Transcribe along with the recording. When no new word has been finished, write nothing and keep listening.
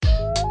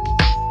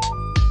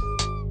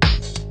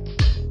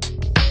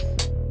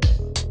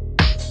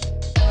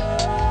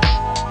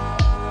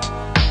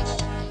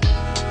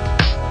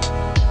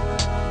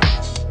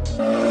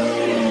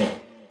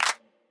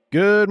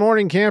Good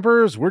morning,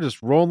 campers. We're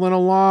just rolling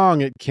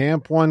along at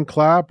Camp One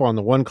Clap on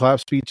the One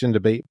Clap Speech and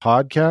Debate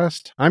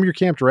podcast. I'm your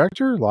camp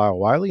director, Lyle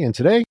Wiley, and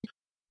today,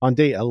 on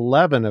day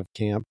 11 of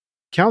camp,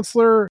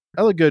 Counselor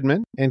Ella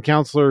Goodman and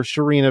Counselor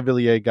Zcherina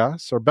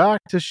Villegas are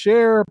back to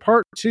share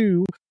part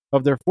 2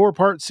 of their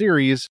 4-part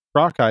series,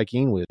 Croc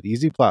Hiking with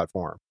Easy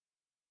Platform.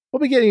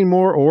 We'll be getting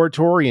more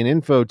oratory and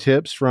info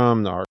tips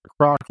from our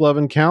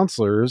Croc-loving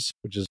counselors,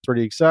 which is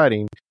pretty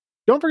exciting.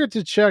 Don't forget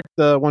to check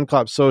the One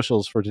Clap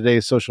socials for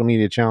today's social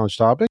media challenge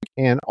topic,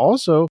 and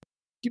also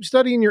keep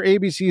studying your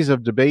ABCs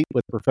of debate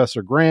with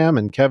Professor Graham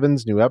and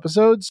Kevin's new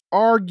episodes,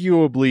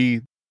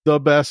 arguably the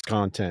best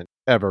content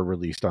ever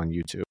released on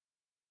YouTube.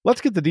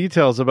 Let's get the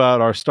details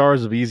about our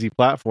Stars of Easy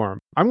platform.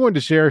 I'm going to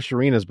share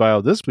Zcherina's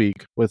bio this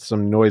week with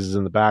some noises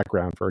in the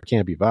background for a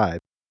campy vibe,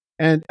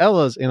 and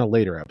Ella's in a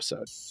later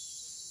episode.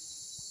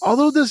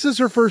 Although this is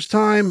her first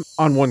time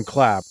on One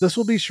Clap, this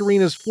will be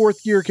Zcherina's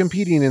 4th year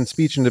competing in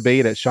speech and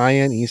debate at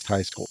Cheyenne East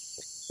High School.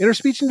 In her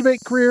speech and debate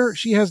career,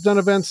 she has done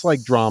events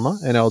like drama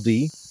and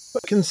LD,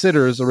 but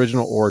considers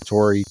original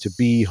oratory to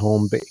be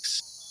home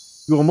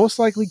base. You will most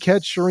likely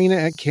catch Zcherina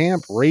at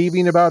camp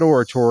raving about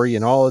oratory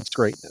in all its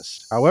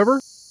greatness.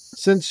 However,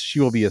 since she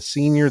will be a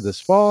senior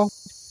this fall,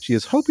 she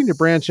is hoping to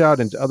branch out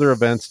into other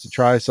events to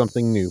try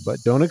something new,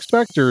 but don't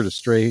expect her to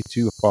stray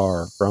too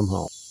far from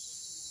home.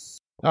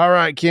 All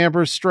right,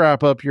 campers,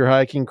 strap up your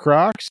hiking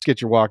Crocs,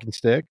 get your walking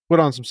stick, put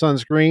on some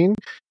sunscreen,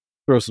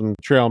 throw some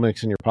trail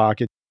mix in your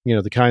pocket,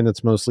 the kind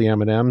that's mostly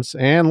M&Ms,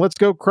 and let's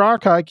go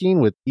Croc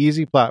hiking with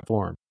Easy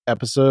Platform,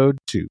 Episode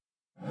 2.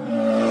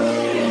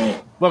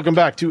 Welcome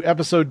back to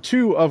Episode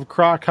 2 of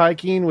Croc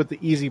Hiking with the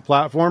Easy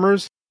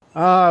Platformers.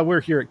 We're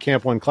here at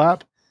Camp One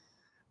Clap,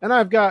 and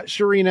I've got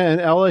Zcherina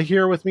and Ella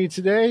here with me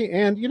today,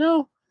 and,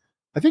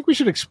 I think we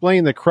should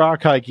explain the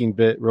Croc hiking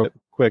bit real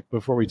quick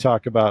before we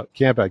talk about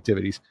camp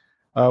activities.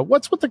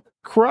 What's with the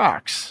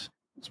Crocs?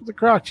 What's with the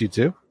Crocs, you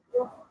two?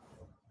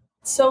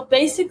 So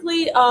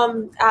basically,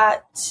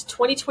 at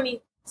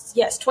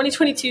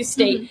 2022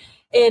 state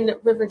in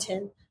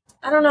Riverton,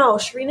 I don't know,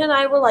 Zcherina and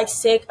I were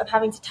sick of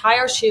having to tie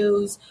our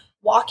shoes,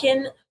 walk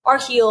in our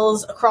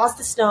heels across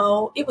the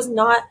snow. It was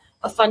not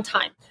a fun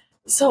time.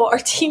 So our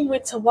team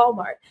went to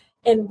Walmart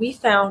and we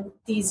found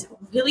these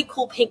really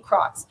cool pink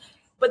Crocs,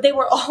 but they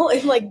were all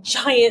in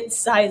giant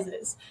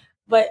sizes.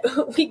 But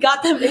we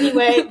got them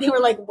anyway. They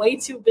were way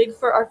too big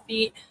for our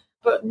feet.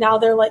 But now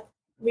they're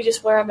we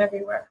just wear them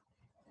everywhere.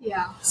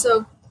 Yeah.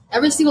 So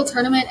every single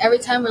tournament, every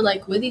time we're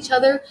with each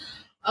other,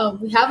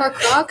 we have our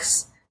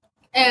Crocs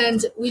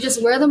and we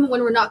just wear them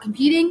when we're not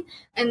competing.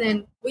 And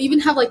then we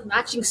even have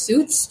matching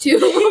suits too.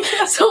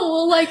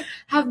 So we'll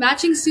have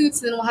matching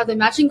suits and then we'll have the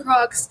matching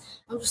Crocs.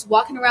 I'm just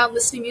walking around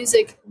listening to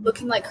music,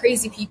 looking like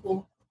crazy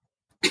people.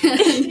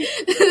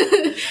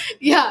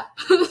 Yeah.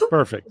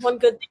 Perfect. One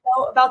good thing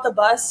though about the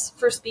bus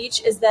for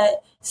speech is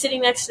that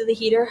sitting next to the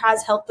heater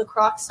has helped the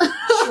Crocs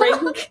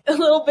shrink a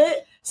little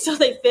bit so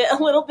they fit a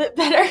little bit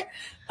better.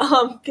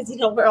 Because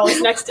we're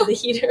always next to the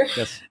heater.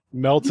 Yes.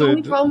 Melted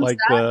it's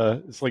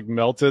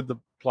melted the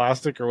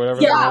plastic or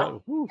whatever. Yeah.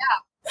 Yeah.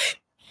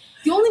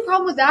 The only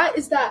problem with that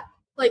is that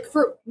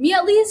for me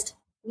at least,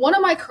 one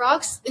of my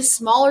Crocs is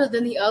smaller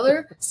than the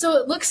other, so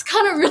it looks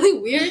kind of really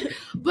weird,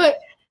 but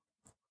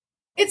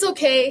it's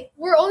okay.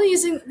 We're only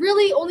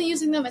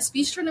using them as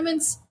speech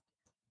tournaments.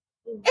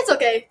 It's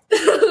okay.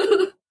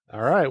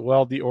 All right.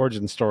 Well, the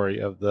origin story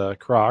of the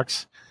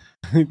Crocs,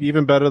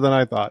 even better than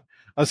I thought.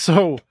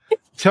 So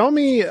tell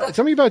me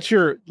about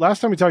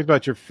last time we talked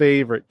about your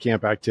favorite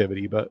camp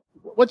activity, but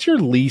what's your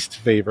least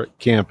favorite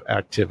camp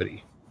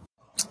activity?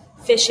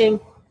 Fishing.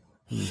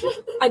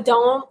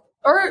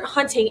 Or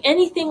hunting,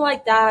 anything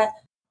like that.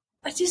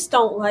 I just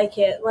don't like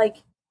it.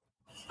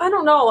 I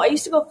don't know. I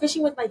used to go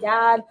fishing with my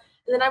dad.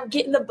 And then I would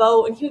get in the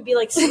boat, and he would be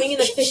swinging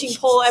the fishing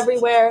pole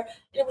everywhere,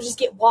 and it would just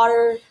get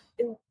water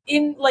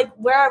in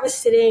where I was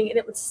sitting, and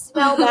it would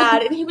smell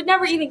bad, and he would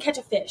never even catch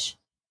a fish.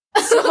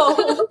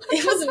 So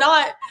it was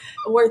not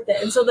worth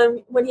it. And so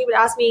then when he would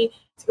ask me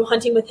to go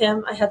hunting with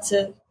him, I had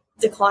to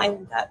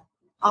decline that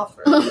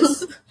offer.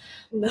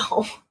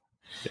 No.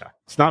 Yeah,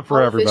 it's not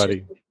for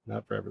everybody.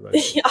 Not for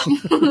everybody. Yeah.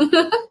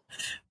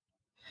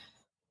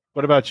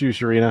 What about you,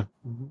 Zcherina?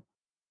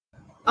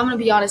 I'm gonna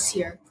be honest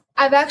here.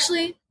 I've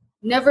actually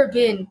never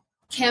been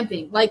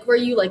camping, where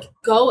you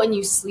go and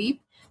you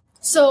sleep.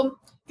 So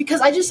because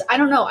I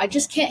don't know, I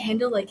just can't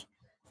handle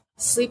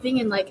sleeping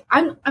and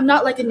I'm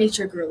not a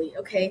nature girly,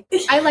 okay?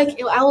 I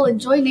will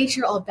enjoy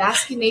nature, I'll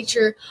bask in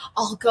nature,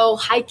 I'll go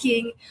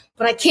hiking,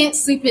 but I can't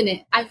sleep in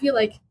it. I feel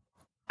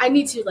I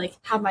need to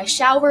have my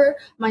shower,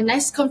 my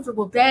nice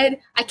comfortable bed.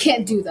 I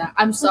can't do that.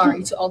 I'm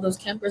sorry to all those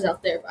campers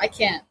out there, but I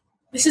can't.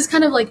 This is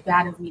kind of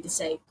bad of me to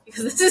say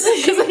because this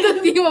is the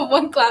theme of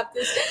One Clap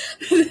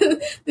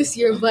this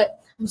year,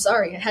 but I'm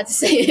sorry, I had to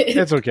say it.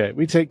 It's okay.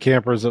 We take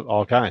campers of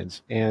all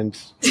kinds. And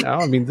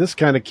this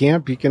kind of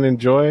camp you can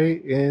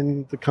enjoy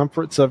in the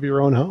comforts of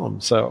your own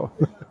home. So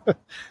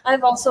I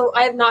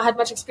have not had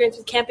much experience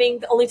with camping.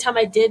 The only time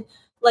I did,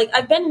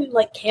 I've been in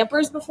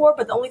campers before,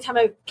 but the only time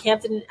I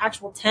camped in an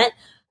actual tent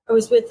I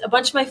was with a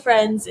bunch of my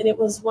friends, and it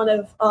was one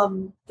of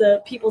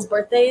the people's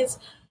birthdays,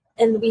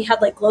 and we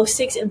had like glow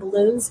sticks and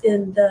balloons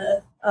in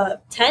the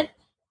tent,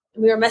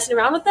 and we were messing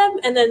around with them,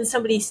 and then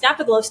somebody snapped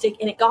a glow stick,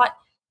 and it got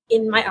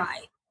in my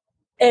eye,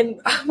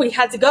 and we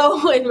had to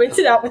go and rinse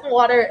it out with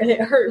water, and it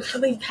hurt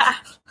really bad.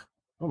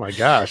 Oh my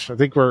gosh, I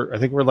think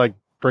we're like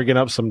bringing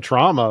up some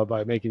trauma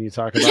by making you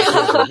talk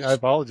about something. I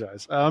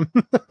apologize.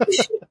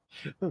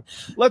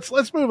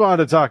 Let's move on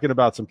to talking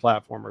about some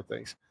platformer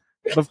things.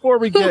 Before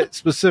we get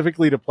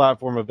specifically to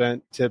platform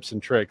event tips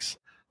and tricks,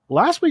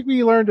 last week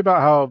we learned about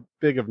how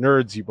big of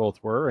nerds you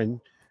both were,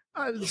 and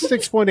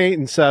 6.8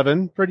 and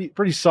 7,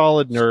 pretty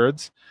solid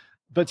nerds.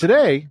 But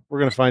today we're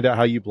going to find out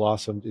how you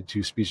blossomed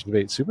into speech and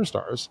debate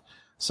superstars.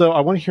 So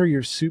I want to hear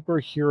your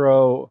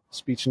superhero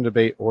speech and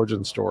debate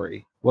origin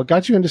story. What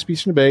got you into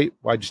speech and debate?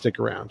 Why'd you stick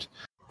around?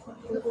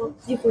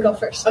 You can go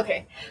first.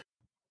 Okay.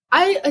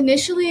 I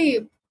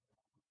initially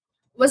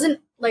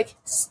wasn't like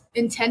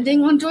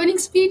intending on joining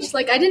speech.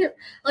 Like I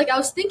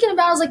was thinking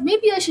about, I was like,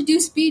 maybe I should do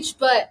speech,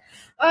 but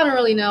I don't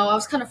really know. I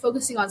was kind of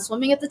focusing on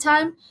swimming at the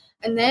time.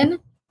 And then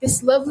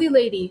this lovely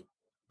lady,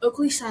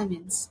 Oakley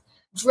Simons,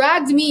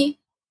 dragged me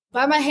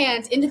by my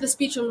hand into the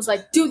speech room, was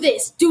like, do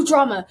this, do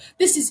drama.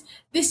 This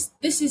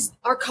is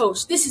our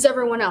coach. This is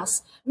everyone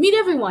else. Meet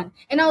everyone.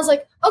 And I was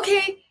like,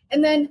 okay.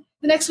 And then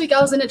the next week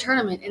I was in a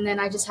tournament, and then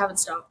I just haven't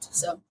stopped.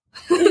 So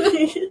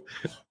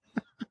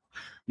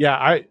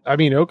yeah, I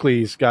mean,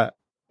 Oakley's got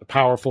a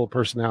powerful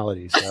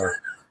personality, so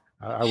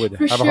I would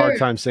have a hard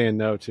time saying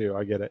no too.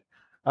 I get it.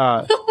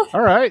 All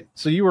right.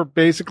 So you were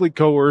basically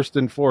coerced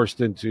and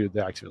forced into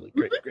the activity.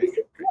 Great.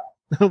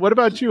 What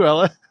about you,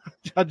 Ella?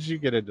 How did you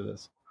get into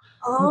this?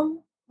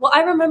 Well,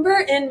 I remember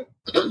in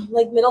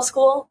like middle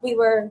school, we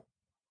were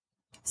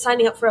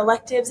signing up for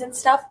electives and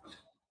stuff.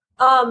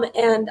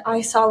 And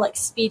I saw like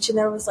speech, and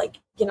there was like,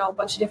 a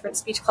bunch of different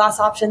speech class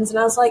options. And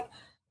I was like,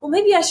 well,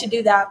 maybe I should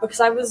do that,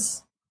 because I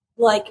was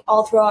like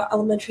all throughout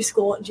elementary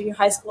school and junior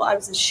high school, I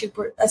was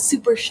a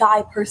super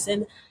shy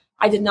person.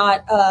 I did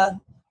not,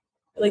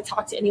 really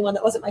talk to anyone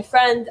that wasn't my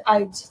friend.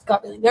 I just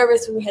got really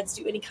nervous when we had to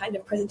do any kind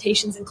of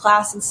presentations in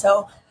class. And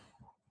so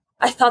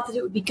I thought that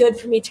it would be good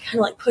for me to kind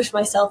of like push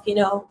myself,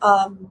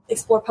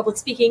 explore public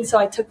speaking. So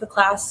I took the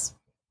class,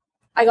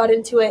 I got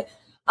into it.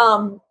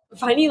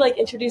 Finally like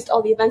introduced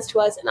all the events to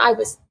us, and I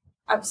was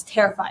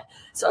terrified.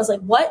 So I was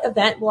like, what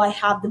event will I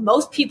have the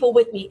most people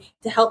with me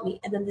to help me?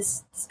 And then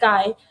this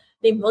guy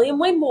named William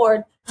Wayne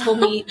Ward told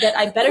me that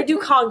I better do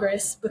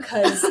Congress,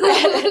 because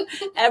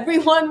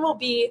everyone will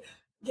be,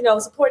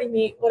 supporting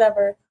me,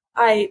 whatever.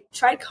 I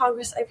tried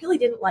Congress. I really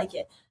didn't like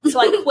it. So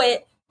I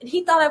quit. And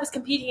he thought I was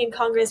competing in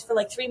Congress for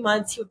like 3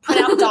 months. He would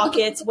print out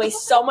dockets,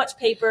 waste so much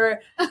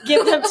paper,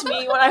 give them to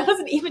me when I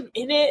wasn't even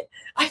in it.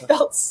 I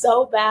felt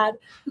so bad.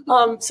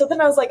 So then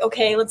I was like,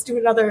 okay, let's do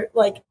another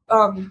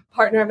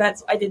partner event.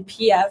 So I did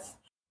PF.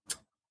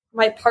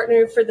 My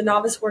partner for the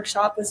novice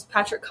workshop was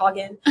Patrick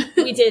Coggin.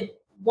 We did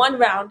one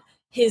round.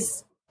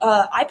 His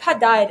iPad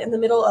died in the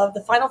middle of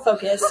the final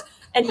focus,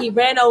 and he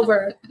ran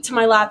over to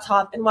my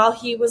laptop. And while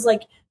he was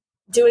like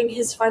doing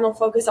his final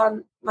focus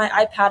on my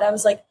iPad, I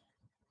was like,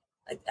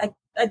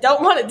 I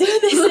don't want to do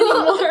this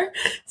anymore.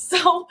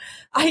 So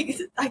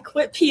I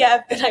quit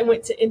PF and I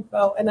went to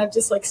info, and I've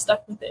just like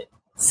stuck with it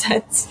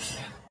since.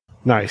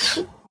 Nice.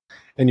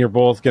 And you're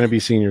both going to be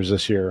seniors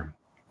this year.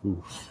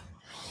 Oof.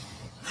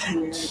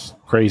 It's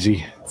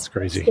crazy. It's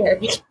crazy.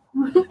 Scary.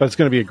 But it's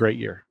going to be a great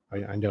year.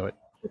 I know it.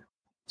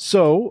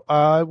 So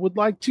I would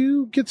like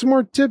to get some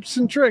more tips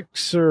and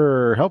tricks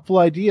or helpful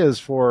ideas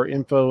for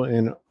info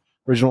and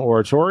original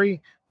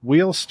oratory.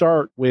 We'll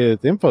start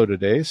with info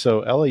today.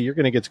 So, Ella, you're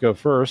going to get to go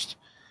first.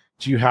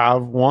 Do you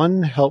have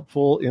one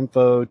helpful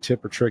info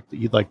tip or trick that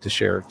you'd like to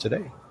share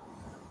today?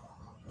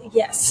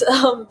 Yes.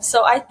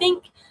 So I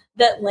think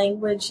that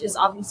language is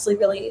obviously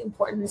really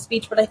important in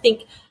speech, but I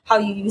think how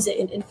you use it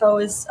in info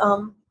is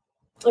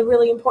a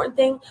really important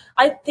thing.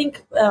 I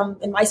think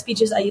in my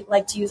speeches, I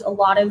like to use a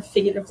lot of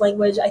figurative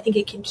language. I think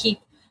it can keep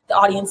the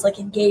audience like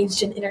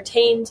engaged and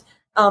entertained.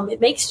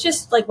 It makes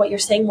just like what you're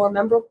saying more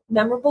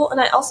memorable. And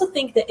I also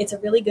think that it's a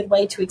really good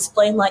way to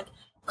explain like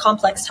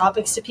complex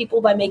topics to people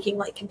by making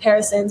like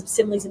comparisons,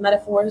 similes, and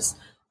metaphors.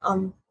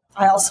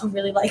 I also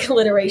really like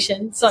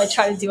alliteration, so I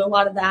try to do a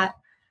lot of that.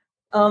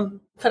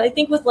 But I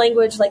think with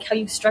language, like how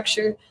you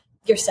structure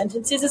your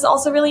sentences is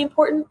also really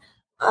important.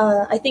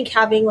 I think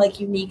having like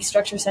unique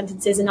structured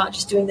sentences and not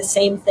just doing the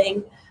same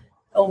thing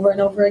over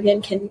and over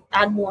again can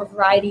add more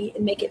variety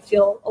and make it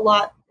feel a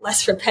lot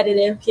less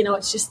repetitive.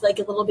 It's just like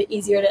a little bit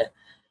easier to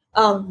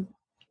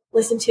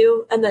listen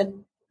to. And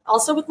then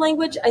also with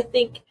language, I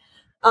think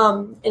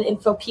in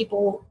info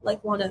people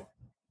like want to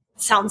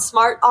sound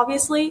smart,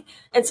 obviously.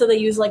 And so they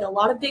use like a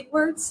lot of big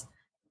words.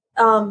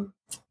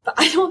 But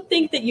I don't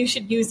think that you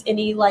should use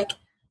any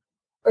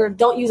or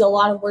don't use a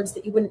lot of words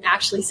that you wouldn't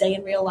actually say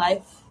in real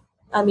life.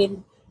 I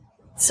mean,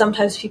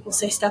 sometimes people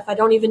say stuff I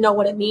don't even know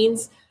what it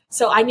means.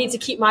 So I need to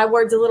keep my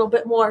words a little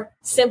bit more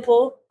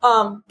simple.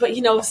 But,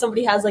 if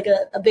somebody has like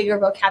a bigger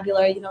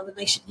vocabulary, then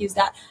they should use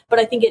that. But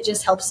I think it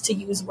just helps to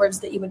use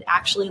words that you would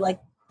actually like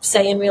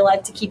say in real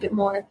life to keep it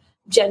more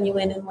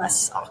genuine and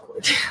less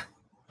awkward.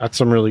 That's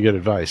some really good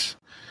advice.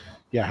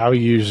 Yeah, how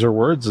you use your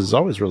words is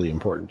always really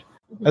important.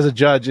 As a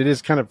judge, it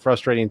is kind of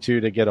frustrating too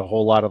to get a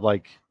whole lot of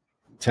like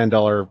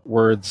 $10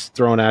 words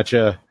thrown at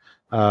you.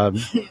 Well,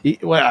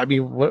 I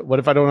mean, what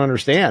if I don't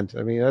understand?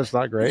 I mean, that's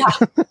not great.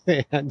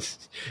 Yeah. And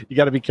you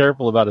got to be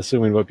careful about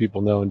assuming what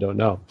people know and don't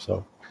know.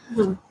 So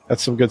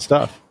that's some good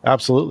stuff.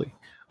 Absolutely.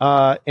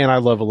 And I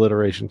love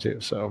alliteration too.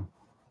 So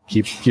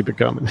keep it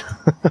coming.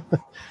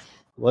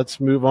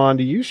 Let's move on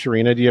to you,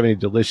 Zcherina. Do you have any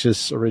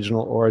delicious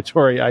original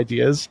oratory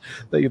ideas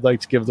that you'd like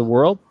to give the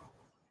world?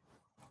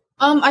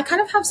 I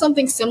kind of have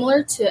something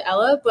similar to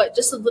Ella, but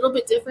just a little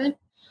bit different.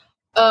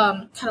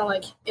 Kind of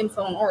like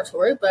info and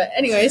oratory. But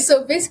anyway,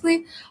 so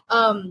basically,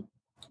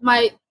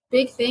 my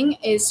big thing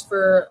is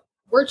for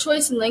word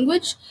choice and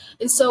language.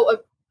 And so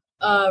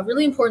a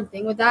really important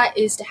thing with that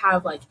is to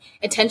have like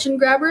attention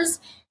grabbers.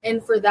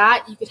 And for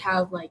that, you could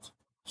have like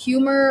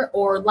humor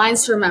or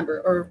lines to remember,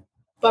 or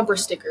bumper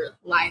sticker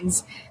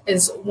lines,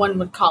 as one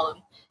would call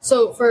them.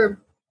 So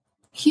for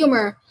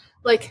humor,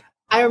 like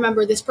I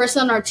remember this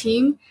person on our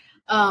team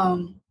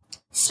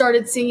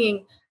started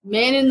singing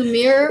Man in the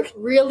Mirror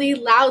really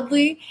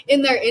loudly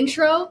in their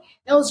intro.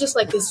 It was just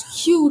like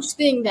this huge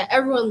thing that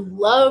everyone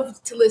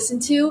loved to listen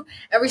to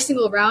every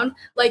single round.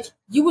 Like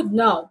you would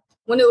know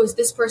when it was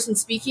this person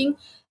speaking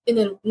in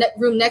the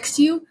room next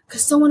to you,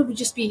 because someone would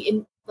just be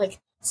in like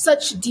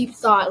such deep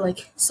thought,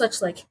 like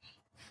such like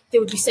they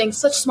would be saying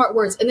such smart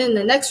words. And then in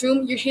the next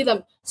room, you hear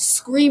them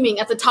screaming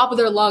at the top of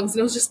their lungs. And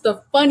it was just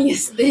the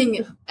funniest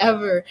thing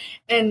ever.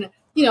 And,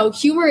 you know,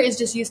 humor is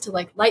just used to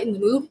like lighten the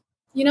mood,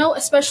 you know,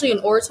 especially in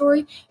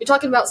oratory. You're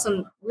talking about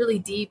some really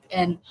deep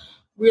and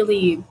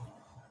really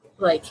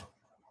like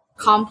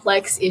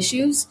complex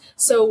issues.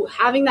 So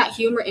having that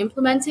humor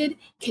implemented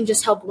can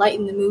just help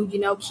lighten the mood, you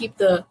know, keep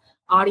the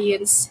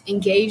audience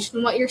engaged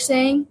in what you're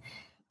saying.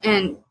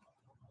 And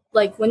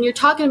like when you're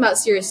talking about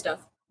serious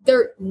stuff,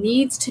 there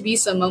needs to be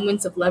some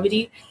moments of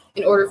levity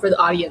in order for the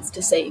audience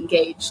to stay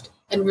engaged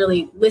and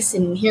really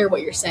listen and hear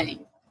what you're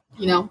saying,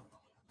 you know?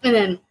 And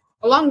then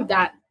along with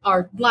that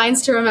are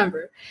lines to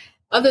remember.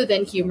 Other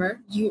than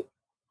humor, you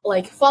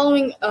like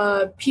following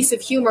a piece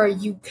of humor,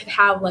 you could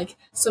have like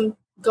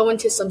go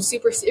into some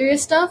super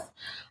serious stuff.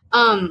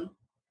 And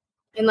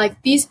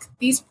like these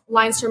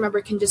lines to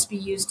remember can just be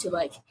used to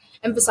like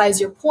emphasize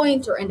your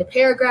point or end a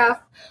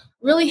paragraph,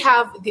 really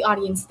have the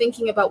audience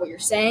thinking about what you're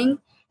saying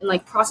and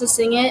like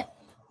processing it,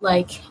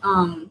 like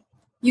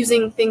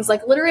using things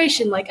like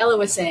alliteration, like Ella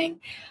was saying,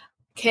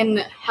 can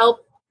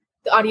help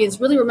the audience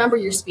really remember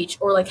your speech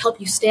or like help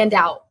you stand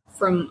out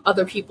from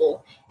other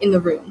people in the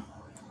room.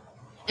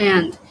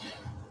 And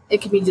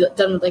it can be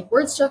done with like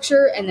word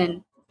structure, and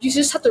then you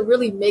just have to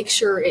really make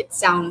sure it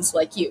sounds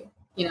like you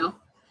know?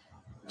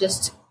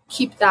 Just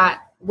keep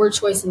that word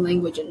choice and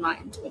language in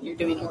mind when you're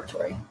doing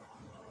oratory.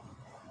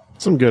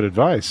 Some good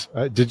advice.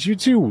 Did you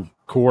two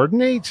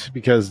coordinate?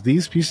 Because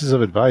these pieces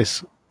of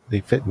advice, they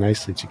fit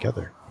nicely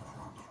together.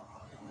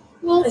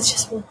 Well, it's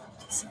just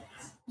 156.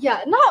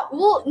 Yeah,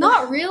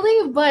 not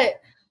really,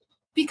 but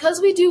because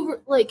we do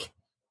like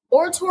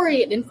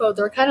oratory and info,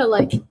 they're kind of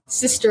like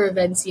sister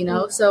events, you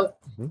know? So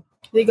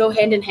they go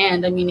hand in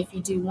hand. I mean, if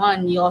you do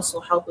one, you also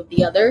help with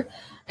the other.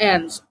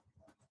 And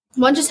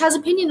one just has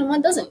opinion and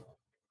one doesn't.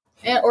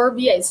 Or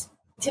VAs.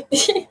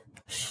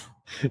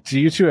 Do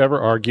you two ever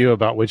argue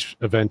about which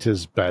event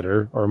is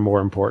better or more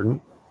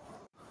important?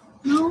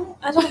 No,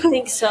 I don't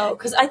think so.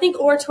 Because I think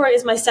oratory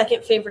is my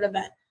second favorite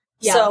event.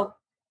 Yeah. So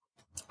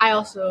I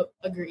also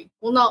agree.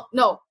 Well,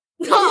 no.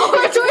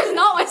 Oratory is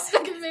not my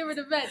second favorite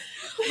event.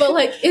 But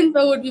like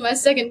info would be my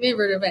second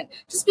favorite event.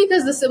 Just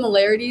because the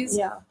similarities.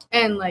 Yeah.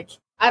 And like,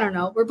 I don't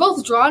know. We're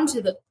both drawn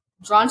to the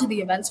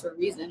events for a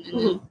reason.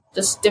 And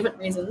just different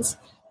reasons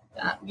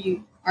that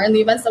we are in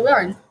the events that we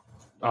are in.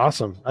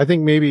 Awesome. I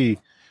think maybe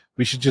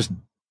we should just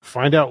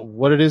find out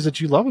what it is that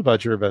you love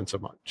about your event so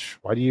much.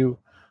 Why do you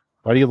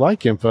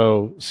like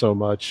info so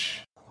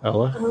much,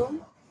 Ella?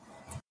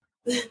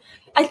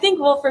 I think,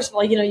 well, first of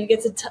all, you know, you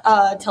get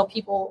to tell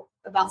people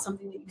about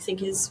something that you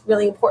think is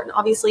really important,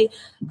 obviously,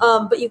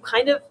 but you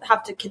kind of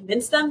have to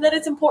convince them that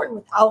it's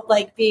important without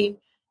like being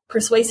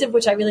persuasive,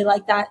 which I really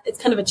like that.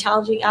 It's kind of a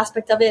challenging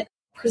aspect of it,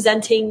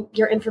 presenting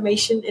your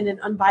information in an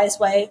unbiased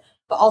way,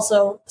 but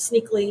also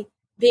sneakily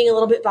being a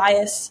little bit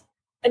biased.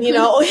 And, you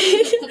know,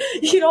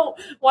 you don't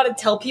want to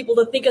tell people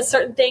to think a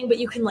certain thing, but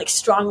you can like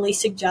strongly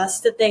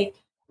suggest that they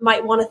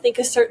might want to think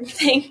a certain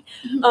thing.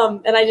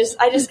 And I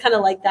just kind of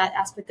like that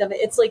aspect of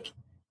it. It's like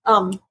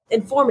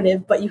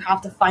informative, but you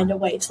have to find a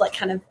way to like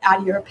kind of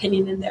add your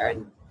opinion in there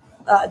in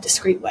a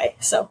discreet way.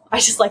 So I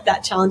just like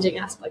that challenging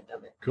aspect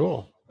of it.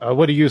 Cool.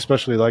 What do you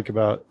especially like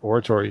about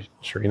oratory,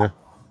 Zcherina?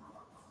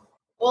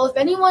 Well, if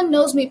anyone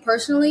knows me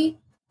personally,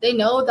 they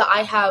know that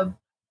I have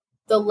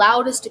the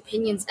loudest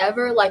opinions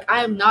ever. Like,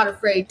 I am not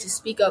afraid to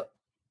speak up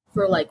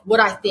for like what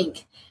I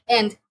think.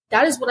 And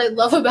that is what I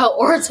love about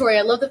oratory.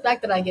 I love the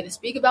fact that I get to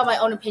speak about my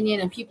own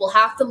opinion and people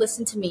have to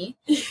listen to me.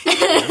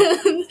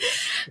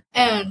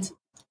 and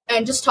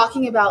just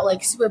talking about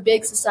like super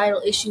big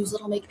societal issues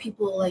that'll make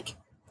people like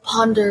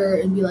ponder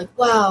and be like,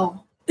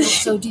 wow, that's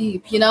so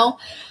deep, you know?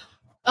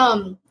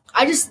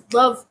 I just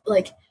love,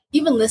 like,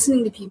 even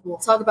listening to people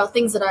talk about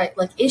things that I,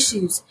 like,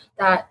 issues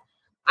that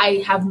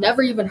I have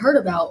never even heard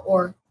about,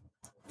 or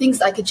things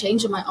that I could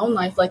change in my own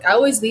life. Like, I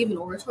always leave an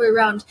oratory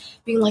round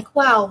being like,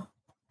 wow,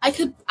 I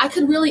could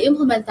really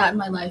implement that in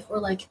my life, or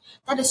like,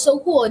 that is so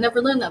cool. I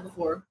never learned that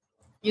before,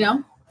 you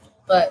know?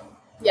 But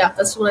yeah,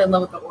 that's what I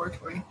love about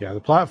oratory. Yeah, the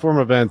platform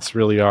events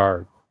really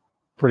are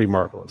pretty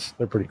marvelous.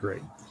 They're pretty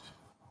great.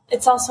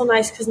 It's also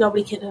nice because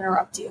nobody can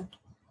interrupt you.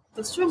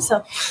 That's true.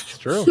 So It's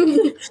true.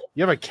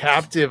 You have a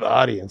captive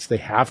audience. They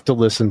have to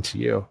listen to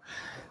you.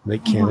 They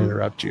can't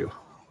interrupt you.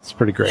 It's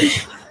pretty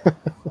great.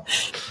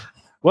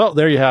 Well,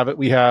 there you have it.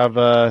 We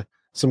have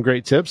some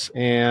great tips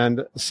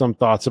and some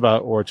thoughts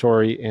about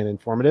oratory and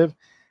informative.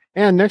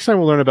 And next time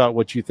we'll learn about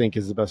what you think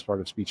is the best part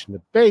of speech and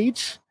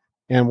debate.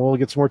 And we'll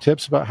get some more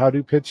tips about how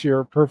to pitch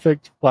your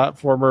perfect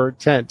platformer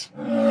tent.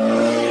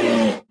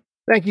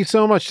 Thank you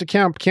so much to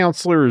camp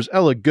counselors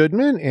Ella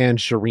Goodman and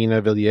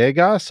Zcherina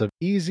Villegas of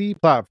Easy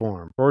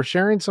Platform for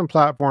sharing some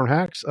platform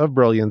hacks of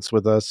brilliance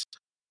with us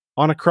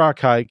on a croc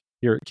hike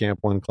here at Camp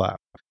One Clap.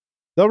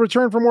 They'll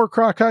return for more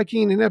croc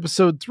hiking in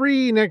episode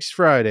 3 next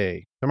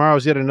Friday.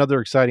 Tomorrow's yet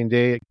another exciting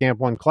day at Camp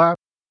One Clap.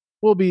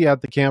 We'll be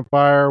at the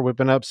campfire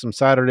whipping up some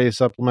Saturday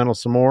supplemental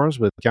s'mores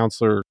with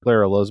Counselor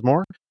Clara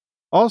Losmore.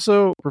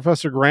 Also,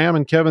 Professor Graham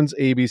and Kevin's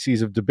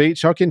ABCs of Debate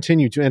shall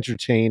continue to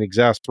entertain,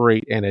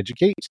 exasperate, and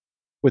educate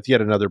with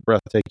yet another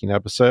breathtaking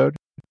episode.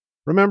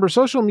 Remember,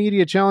 social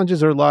media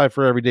challenges are live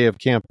for every day of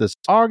camp this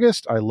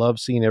August. I love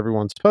seeing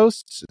everyone's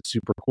posts. It's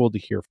super cool to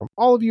hear from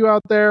all of you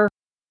out there.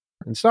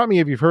 And stop me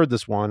if you've heard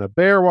this one. A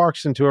bear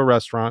walks into a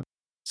restaurant,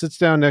 sits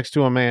down next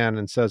to a man,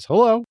 and says,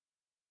 "Hello,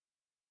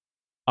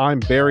 I'm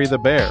Barry the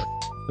Bear."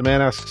 The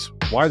man asks,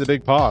 "Why the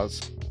big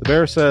paws?" The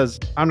bear says,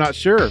 "I'm not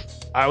sure.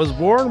 I was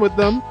born with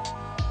them."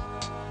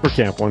 For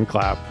Camp One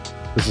Clap,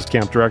 this is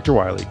Camp Director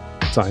Wiley,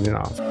 signing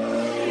off.